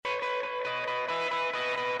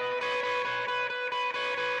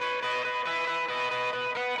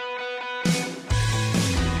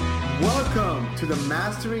to the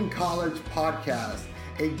Mastering College podcast,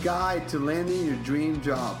 a guide to landing your dream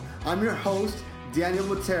job. I'm your host, Daniel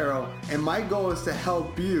Montero, and my goal is to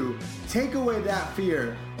help you take away that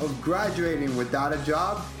fear of graduating without a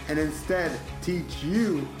job and instead teach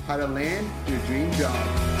you how to land your dream job.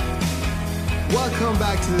 Welcome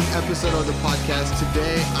back to this episode of the podcast.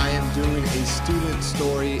 Today I am doing a student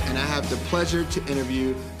story and I have the pleasure to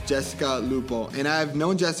interview Jessica Lupo. And I've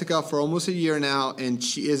known Jessica for almost a year now, and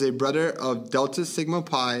she is a brother of Delta Sigma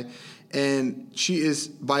Pi. And she is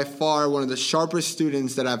by far one of the sharpest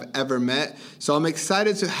students that I've ever met. So I'm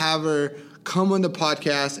excited to have her come on the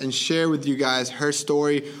podcast and share with you guys her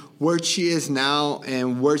story, where she is now,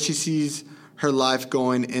 and where she sees her life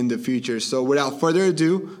going in the future. So without further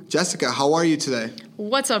ado, Jessica, how are you today?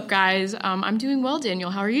 What's up, guys? I'm doing well,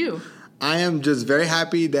 Daniel. How are you? I am just very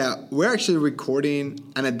happy that we're actually recording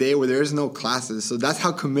on a day where there is no classes. So that's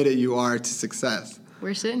how committed you are to success.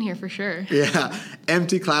 We're sitting here for sure. Yeah,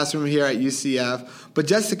 empty classroom here at UCF. But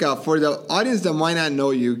Jessica, for the audience that might not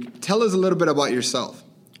know you, tell us a little bit about yourself.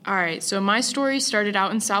 All right, so my story started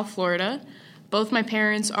out in South Florida. Both my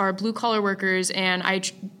parents are blue-collar workers, and I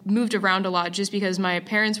moved around a lot just because my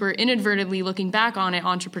parents were inadvertently, looking back on it,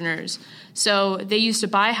 entrepreneurs. So they used to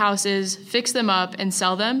buy houses, fix them up, and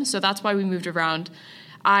sell them, so that's why we moved around.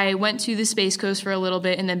 I went to the Space Coast for a little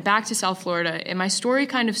bit and then back to South Florida, and my story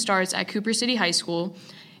kind of starts at Cooper City High School.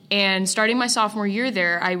 And starting my sophomore year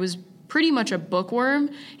there, I was pretty much a bookworm,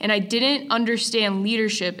 and I didn't understand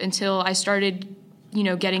leadership until I started,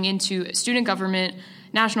 getting into student government,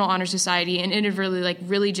 National Honor Society, and inadvertently,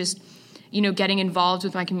 really just, getting involved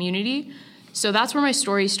with my community. So that's where my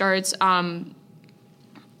story starts.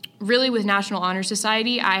 Really, with National Honor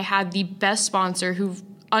Society, I had the best sponsor who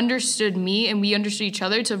understood me, and we understood each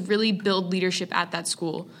other to really build leadership at that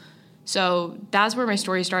school. So that's where my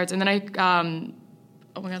story starts. And then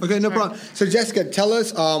oh my God. Okay, no problem. So Jessica, tell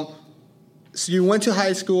us, so you went to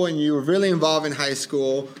high school and you were really involved in high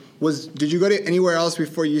school. Did you go to anywhere else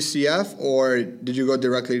before UCF, or did you go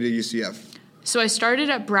directly to UCF? So I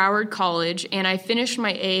started at Broward College, and I finished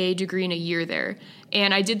my AA degree in a year there.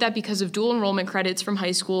 And I did that because of dual enrollment credits from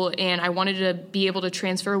high school, and I wanted to be able to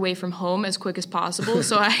transfer away from home as quick as possible.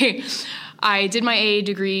 So I did my AA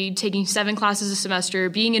degree, taking 7 classes a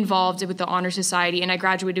semester, being involved with the Honor Society, and I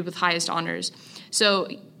graduated with highest honors. So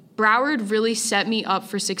Broward really set me up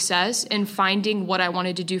for success in finding what I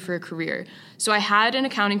wanted to do for a career. So I had an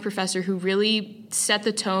accounting professor who really set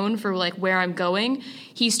the tone for where I'm going.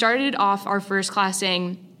 He started off our first class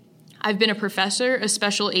saying, I've been a professor, a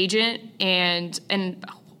special agent, and a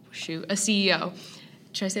CEO.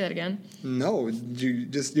 Should I say that again? No,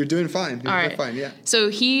 you're doing fine. You're doing fine, yeah. So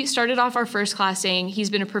he started off our first class saying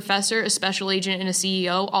he's been a professor, a special agent, and a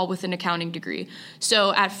CEO, all with an accounting degree.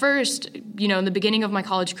 So at first, in the beginning of my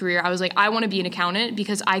college career, I was like, I want to be an accountant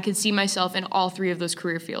because I could see myself in all 3 of those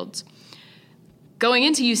career fields. Going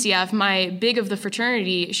into UCF, my big of the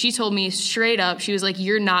fraternity, she told me straight up, she was like,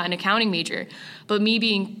 you're not an accounting major. But me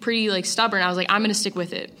being pretty stubborn, I was like, I'm going to stick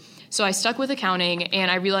with it. So I stuck with accounting,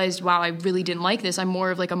 and I realized, wow, I really didn't like this. I'm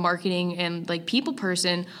more of a marketing and people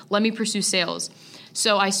person. Let me pursue sales.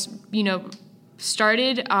 So I,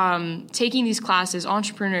 started taking these classes,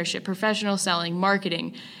 entrepreneurship, professional selling,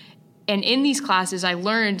 marketing. And in these classes, I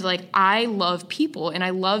learned I love people, and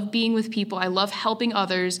I love being with people. I love helping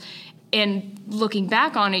others. And looking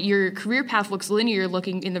back on it, your career path looks linear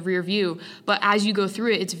looking in the rear view. But as you go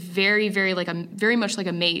through it, it's very, very very much like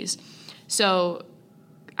a maze. So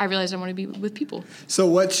I realized I want to be with people. So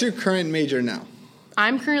what's your current major now?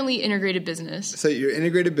 I'm currently integrated business. So you're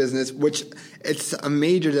integrated business, which it's a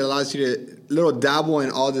major that allows you to dabble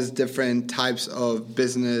in all these different types of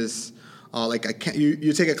business.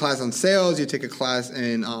 You take a class on sales, you take a class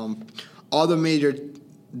in all the major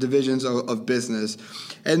divisions of business.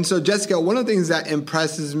 And so, Jessica, one of the things that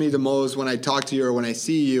impresses me the most when I talk to you or when I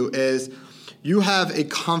see you is you have a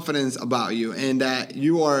confidence about you, and that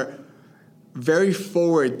you are very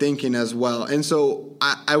forward thinking as well. And so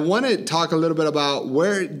I want to talk a little bit about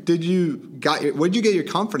where did you get your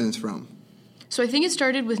confidence from? So I think it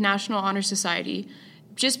started with National Honor Society.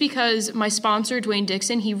 Just because my sponsor, Dwayne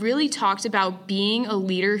Dixon, he really talked about being a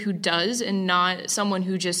leader who does and not someone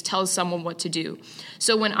who just tells someone what to do.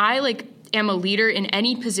 So when I am a leader in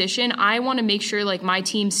any position, I want to make sure my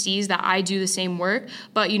team sees that I do the same work,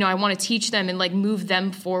 but I want to teach them and move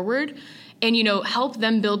them forward. And, help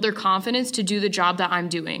them build their confidence to do the job that I'm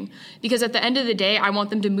doing. Because at the end of the day, I want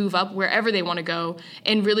them to move up wherever they want to go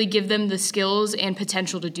and really give them the skills and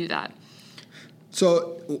potential to do that.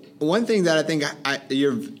 So one thing that I think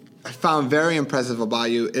I found very impressive about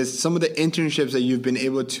you is some of the internships that you've been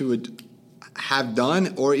able to have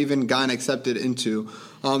done or even gotten accepted into.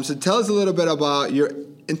 So tell us a little bit about your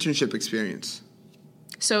internship experience.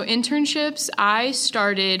 So internships, I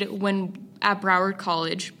started at Broward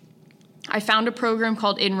College. I found a program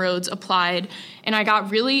called Inroads, applied, and I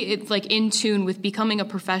got really in tune with becoming a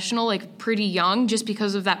professional pretty young just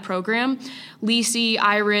because of that program. Lisi,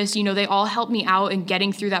 Iris, they all helped me out in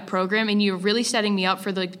getting through that program, and you're really setting me up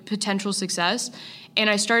for the potential success. And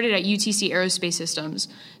I started at UTC Aerospace Systems.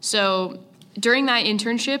 So during that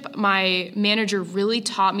internship, my manager really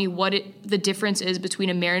taught me what the difference is between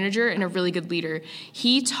a manager and a really good leader.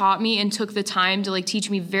 He taught me and took the time to teach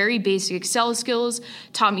me very basic Excel skills,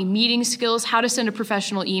 taught me meeting skills, how to send a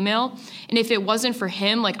professional email. And if it wasn't for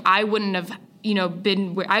him, I wouldn't have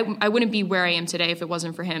been where I wouldn't be where I am today if it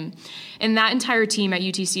wasn't for him. And that entire team at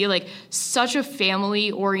UTC, such a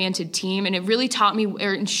family-oriented team, and it really taught me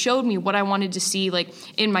and showed me what I wanted to see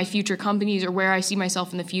in my future companies or where I see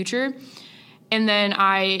myself in the future. And then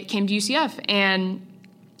I came to UCF, and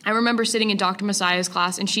I remember sitting in Dr. Messiah's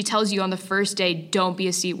class, and she tells you on the first day, don't be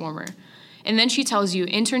a seat warmer. And then she tells you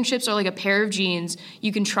internships are like a pair of jeans.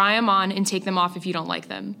 You can try them on and take them off if you don't like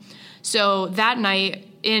them. So that night,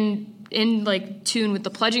 in tune with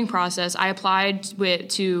the pledging process, I applied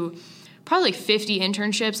to probably 50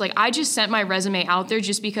 internships. I just sent my resume out there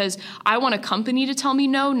just because I want a company to tell me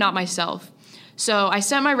no, not myself. So I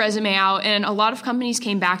sent my resume out, and a lot of companies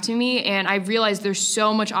came back to me, and I realized there's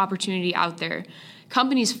so much opportunity out there.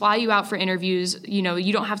 Companies fly you out for interviews. You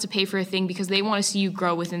don't have to pay for a thing because they want to see you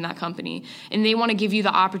grow within that company, and they want to give you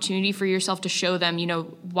the opportunity for yourself to show them,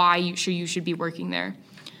 why you should be working there.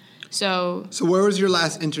 So where was your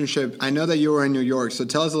last internship? I know that you were in New York, so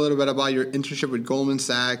tell us a little bit about your internship with Goldman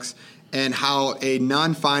Sachs and how a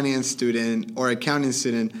non-finance student or accounting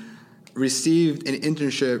student received an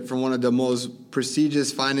internship from one of the most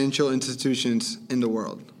prestigious financial institutions in the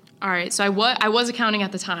world. All right, so I was accounting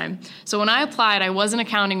at the time. So when I applied, I was an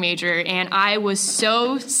accounting major, and I was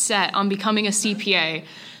so set on becoming a CPA.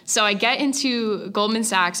 So I get into Goldman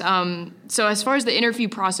Sachs. So as far as the interview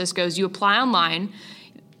process goes, you apply online.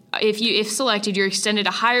 If selected, you're extended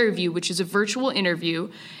a higher view, which is a virtual interview.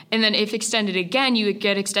 And then if extended again, you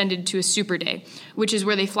get extended to a super day, which is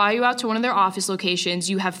where they fly you out to one of their office locations.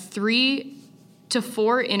 You have 3 to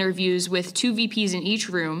 4 interviews with 2 VPs in each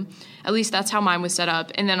room. At least that's how mine was set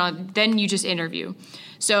up. And then you just interview.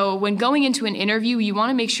 So when going into an interview, you want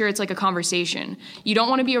to make sure it's like a conversation. You don't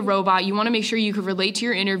want to be a robot. You want to make sure you can relate to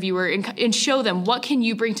your interviewer and show them what can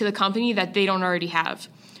you bring to the company that they don't already have.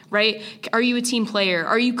 Right? Are you a team player?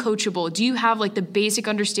 Are you coachable? Do you have the basic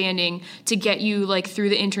understanding to get you through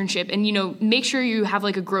the internship? And make sure you have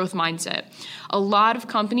a growth mindset. A lot of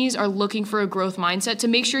companies are looking for a growth mindset to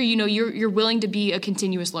make sure you're willing to be a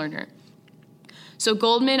continuous learner. So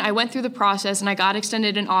Goldman, I went through the process and I got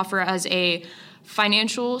extended an offer as a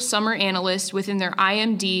financial summer analyst within their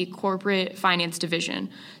IMD corporate finance division.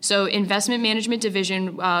 So investment management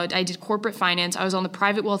division, I did corporate finance. I was on the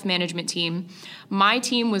private wealth management team. My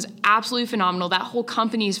team was absolutely phenomenal. That whole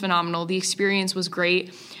company is phenomenal. The experience was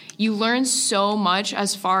great. You learn so much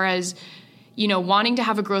as far as, wanting to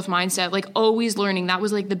have a growth mindset, always learning. That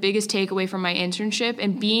was the biggest takeaway from my internship,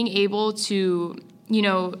 and being able to,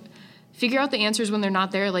 figure out the answers when they're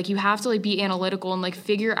not there. You have to be analytical and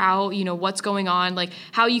figure out, what's going on,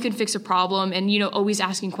 how you can fix a problem, and, always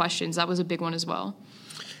asking questions. That was a big one as well.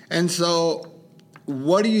 And so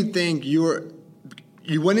what do you think you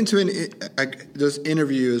went into those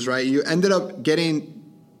interviews, right? You ended up getting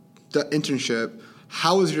the internship.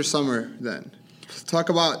 How was your summer then? Talk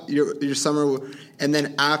about your summer, and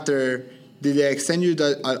then after, did they extend you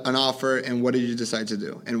an offer, and what did you decide to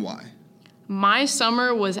do, and why? My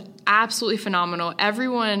summer was absolutely phenomenal.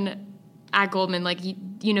 Everyone at Goldman,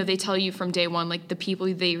 they tell you from day one, the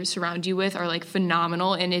people they surround you with are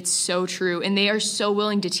phenomenal, and it's so true. And they are so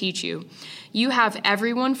willing to teach you. You have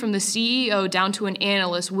everyone from the CEO down to an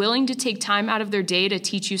analyst willing to take time out of their day to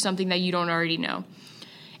teach you something that you don't already know.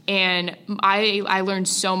 And I learned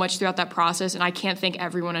so much throughout that process, and I can't thank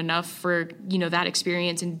everyone enough for, that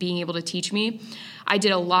experience and being able to teach me. I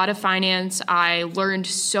did a lot of finance. I learned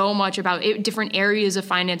so much about different areas of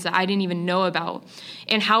finance that I didn't even know about,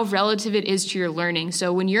 and how relative it is to your learning.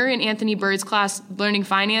 So when you're in Anthony Bird's class learning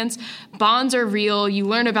finance, bonds are real. You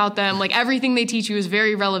learn about them. Everything they teach you is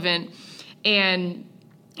very relevant. And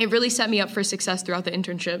it really set me up for success throughout the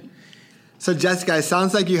internship. So Jessica, it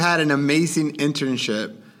sounds like you had an amazing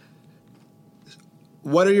internship.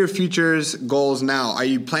 What are your future's goals now? Are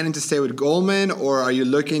you planning to stay with Goldman, or are you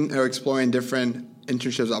looking or exploring different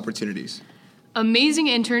internships opportunities? Amazing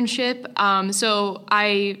internship. So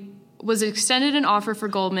I was extended an offer for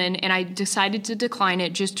Goldman, and I decided to decline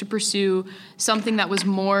it just to pursue something that was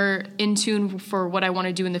more in tune for what I want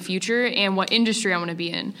to do in the future and what industry I want to be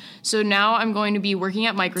in. So now I'm going to be working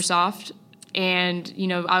at Microsoft, and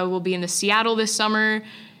I will be in the Seattle this summer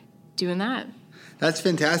doing that. That's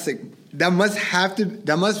fantastic. That must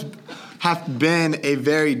have been a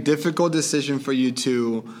very difficult decision for you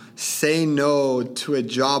to say no to a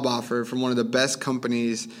job offer from one of the best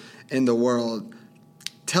companies in the world.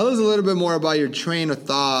 Tell us a little bit more about your train of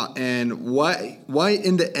thought and why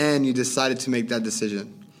in the end you decided to make that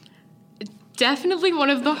decision. Definitely one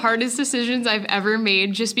of the hardest decisions I've ever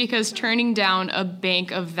made, just because turning down a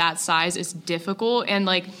bank of that size is difficult. And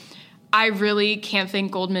I really can't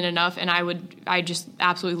thank Goldman enough. And I just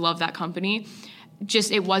absolutely love that company.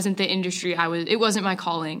 Just, it wasn't the industry it wasn't my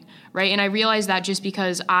calling, right? And I realized that just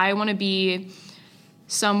because I want to be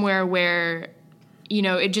somewhere where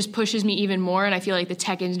it just pushes me even more. And I feel like the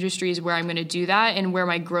tech industry is where I'm going to do that and where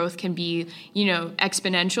my growth can be,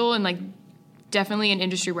 exponential, and definitely an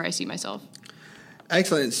industry where I see myself.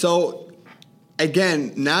 Excellent. So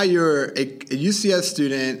again, now you're a UCF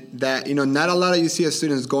student that, not a lot of UCF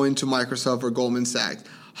students going to Microsoft or Goldman Sachs.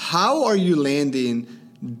 How are you landing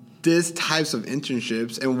these types of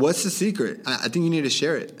internships, and what's the secret? I think you need to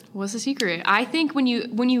share it. What's the secret? I think when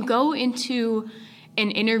you go into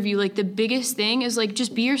an interview, the biggest thing is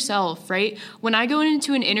just be yourself, right? When I go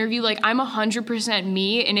into an interview, I'm 100%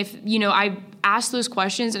 me, and if I ask those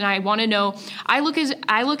questions and I want to know, I look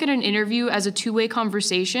at an interview as a two-way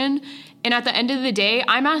conversation, and at the end of the day,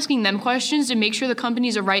 I'm asking them questions to make sure the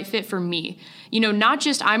company's a right fit for me. Not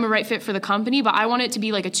just I'm a right fit for the company, but I want it to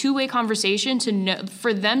be a two-way conversation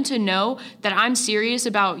for them to know that I'm serious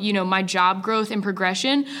about, my job growth and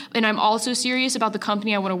progression, and I'm also serious about the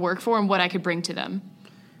company I want to work for and what I could bring to them.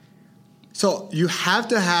 So you have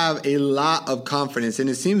to have a lot of confidence,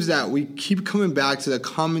 and it seems that we keep coming back to the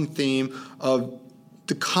common theme of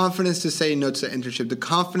the confidence to say no to the internship, the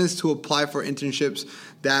confidence to apply for internships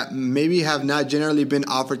that maybe have not generally been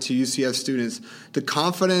offered to UCF students, the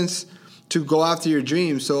confidence to go after your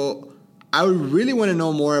dreams. So I would really want to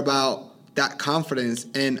know more about that confidence,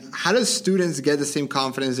 and how do students get the same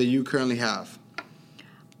confidence that you currently have?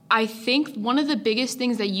 I think one of the biggest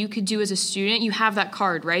things that you could do as a student, you have that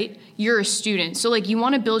card, right? You're a student. So you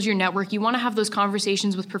want to build your network. You want to have those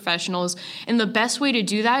conversations with professionals. And the best way to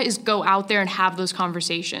do that is go out there and have those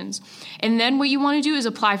conversations. And then what you want to do is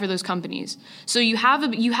apply for those companies. So you have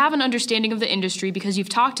an understanding of the industry because you've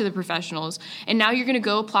talked to the professionals. And now you're going to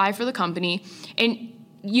go apply for the company. And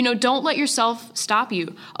don't let yourself stop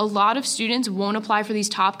you. A lot of students won't apply for these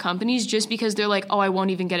top companies just because they're like, oh, I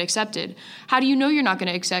won't even get accepted. How do you know you're not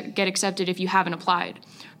going to get accepted if you haven't applied,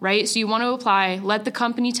 right? So you want to apply, let the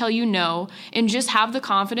company tell you no, and just have the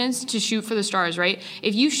confidence to shoot for the stars, right?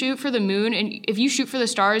 If you shoot for the moon and if you shoot for the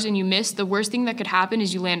stars and you miss, the worst thing that could happen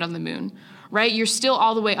is you land on the moon, right? You're still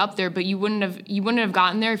all the way up there, but you wouldn't have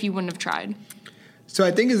gotten there if you wouldn't have tried. So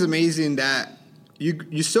I think it's amazing that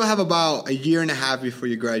you still have about a year and a half before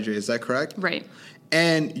you graduate. Is that correct? Right.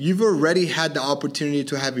 And you've already had the opportunity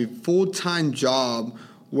to have a full-time job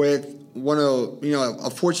with a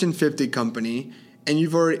Fortune 50 company, and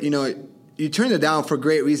you've already, you turned it down for a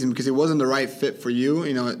great reason because it wasn't the right fit for you.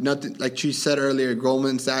 Nothing, like she said earlier,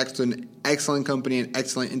 Goldman Sachs is an excellent company, an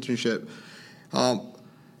excellent internship.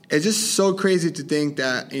 It's just so crazy to think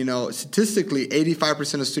that, statistically,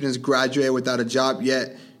 85% of students graduate without a job,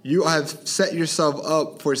 yet you have set yourself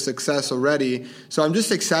up for success already. So I'm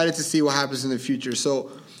just excited to see what happens in the future. So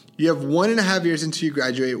you have 1.5 years until you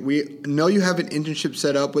graduate. We know you have an internship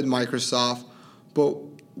set up with Microsoft, but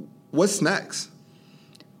what's next?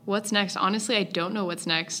 What's next? Honestly, I don't know what's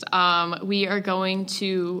next. We are going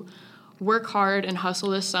to work hard and hustle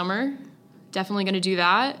this summer. Definitely going to do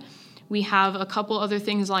that. We have a couple other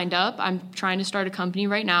things lined up. I'm trying to start a company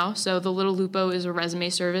right now. So the Little Lupo is a resume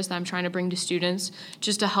service that I'm trying to bring to students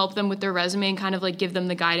just to help them with their resume and kind of give them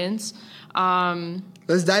the guidance.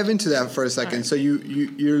 Let's dive into that for a second. Right. So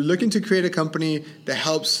you're looking to create a company that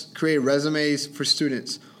helps create resumes for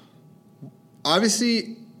students.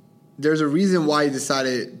 Obviously, there's a reason why you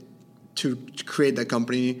decided to create that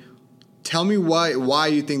company. Tell me why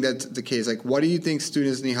you think that's the case. What do you think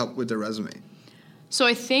students need help with their resume? So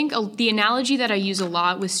I think the analogy that I use a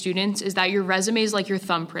lot with students is that your resume is like your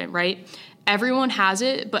thumbprint, right? Everyone has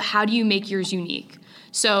it, but how do you make yours unique?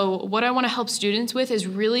 So what I want to help students with is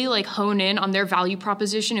really hone in on their value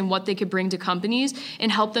proposition and what they could bring to companies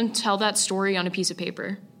and help them tell that story on a piece of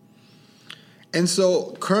paper. And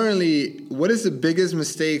so currently, what is the biggest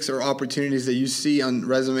mistakes or opportunities that you see on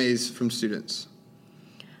resumes from students?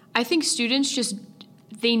 I think students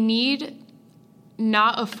they need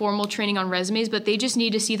not a formal training on resumes, but they just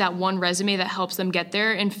need to see that one resume that helps them get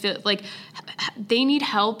there and feel like they need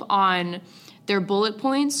help on their bullet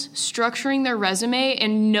points, structuring their resume,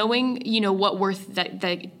 and knowing, what worth that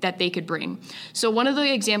they could bring. So one of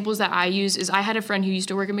the examples that I use is I had a friend who used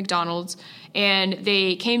to work at McDonald's, and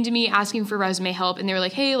they came to me asking for resume help, and they were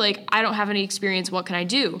like, hey, I don't have any experience, what can I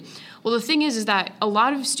do? Well, the thing is that a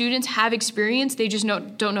lot of students have experience, they just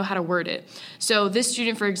don't know how to word it. So this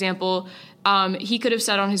student, for example, he could have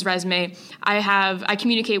said on his resume, I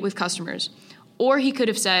communicate with customers. Or he could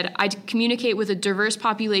have said, I communicate with a diverse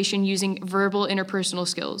population using verbal interpersonal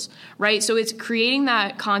skills, right? So it's creating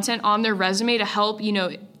that content on their resume to help,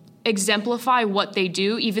 exemplify what they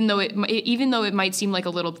do, even though it might seem like a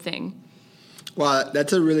little thing. Wow,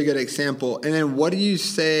 that's a really good example. And then what do you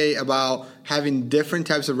say about having different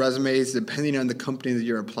types of resumes depending on the company that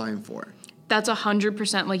you're applying for? That's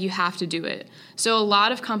 100% you have to do it. So a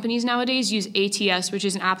lot of companies nowadays use ATS, which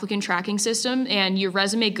is an applicant tracking system, and your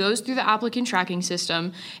resume goes through the applicant tracking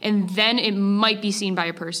system, and then it might be seen by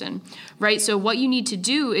a person, right? So what you need to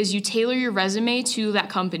do is you tailor your resume to that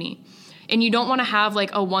company. And you don't want to have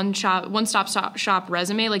a one-stop shop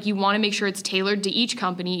resume. You want to make sure it's tailored to each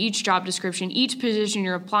company, each job description, each position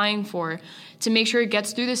you're applying for to make sure it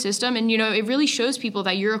gets through the system. And, it really shows people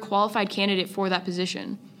that you're a qualified candidate for that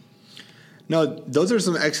position. No, those are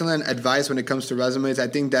some excellent advice when it comes to resumes. I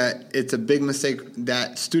think that it's a big mistake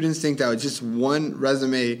that students think that just one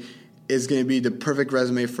resume is going to be the perfect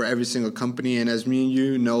resume for every single company. And as me and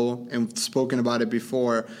you know and spoken about it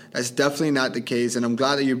before, that's definitely not the case. And I'm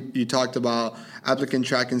glad that you talked about applicant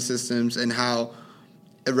tracking systems and how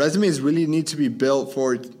resumes really need to be built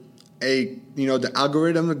for the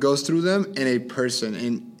algorithm that goes through them and a person.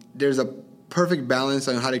 And there's a perfect balance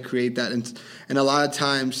on how to create that. And a lot of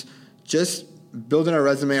times, just building a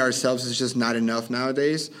resume ourselves is just not enough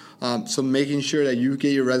nowadays. So making sure that you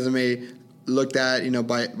get your resume looked at,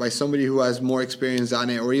 by somebody who has more experience on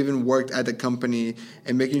it or even worked at the company,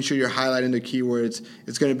 and making sure you're highlighting the keywords,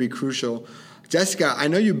 it's going to be crucial. Jessica, I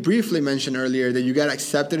know you briefly mentioned earlier that you got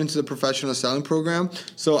accepted into the professional selling program.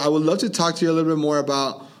 So I would love to talk to you a little bit more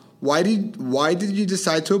about why did you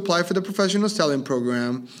decide to apply for the professional selling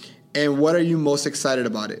program, and what are you most excited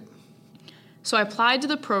about it? So I applied to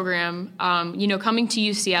the program. Coming to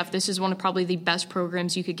UCF, this is one of probably the best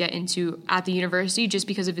programs you could get into at the university just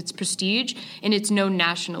because of its prestige, and it's known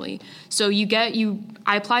nationally. So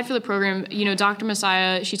I applied for the program. Dr.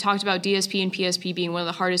 Messiah, she talked about DSP and PSP being one of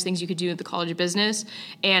the hardest things you could do at the College of Business,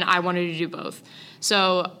 and I wanted to do both.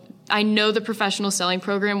 So I know the professional selling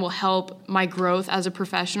program will help my growth as a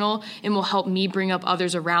professional and will help me bring up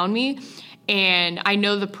others around me. And I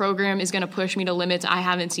know the program is going to push me to limits I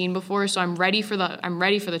haven't seen before, so I'm ready for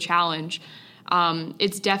the challenge.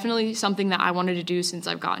 It's definitely something that I wanted to do since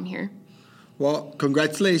I've gotten here. Well,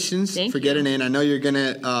 congratulations for getting in. I know you're going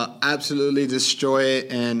to absolutely destroy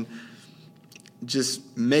it and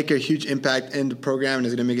just make a huge impact in the program, and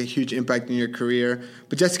it's going to make a huge impact in your career.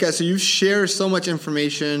 But Jessica, so you've shared so much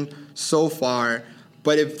information so far.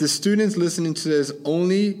 But if the students listening to this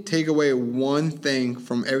only take away one thing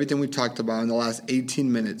from everything we talked about in the last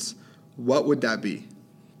 18 minutes, what would that be?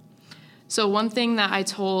 So one thing that I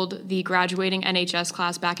told the graduating NHS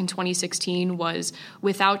class back in 2016 was,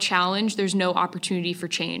 without challenge, there's no opportunity for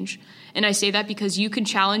change. And I say that because you can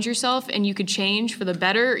challenge yourself and you could change for the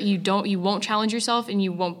better. You won't challenge yourself and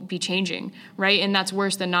you won't be changing, right? And that's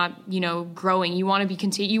worse than not, growing. You want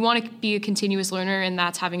to be a continuous learner, and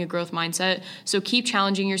that's having a growth mindset. So keep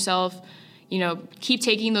challenging yourself, keep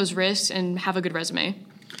taking those risks, and have a good resume.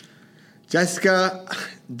 Jessica,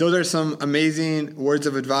 those are some amazing words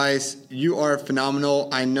of advice. You are phenomenal.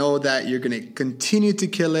 I know that you're going to continue to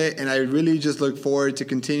kill it, and I really just look forward to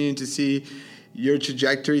continuing to see your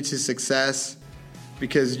trajectory to success,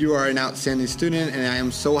 because you are an outstanding student, and I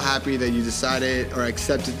am so happy that you decided or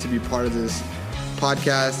accepted to be part of this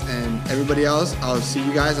podcast. And everybody else, I'll see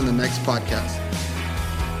you guys on the next podcast.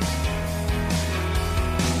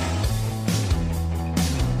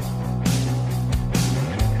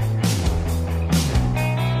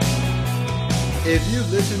 If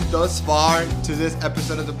you've listened thus far to this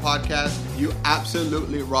episode of the podcast, you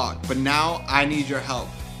absolutely rock. But now I need your help.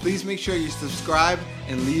 Please make sure you subscribe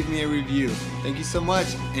and leave me a review. Thank you so much,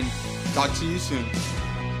 and talk to you soon.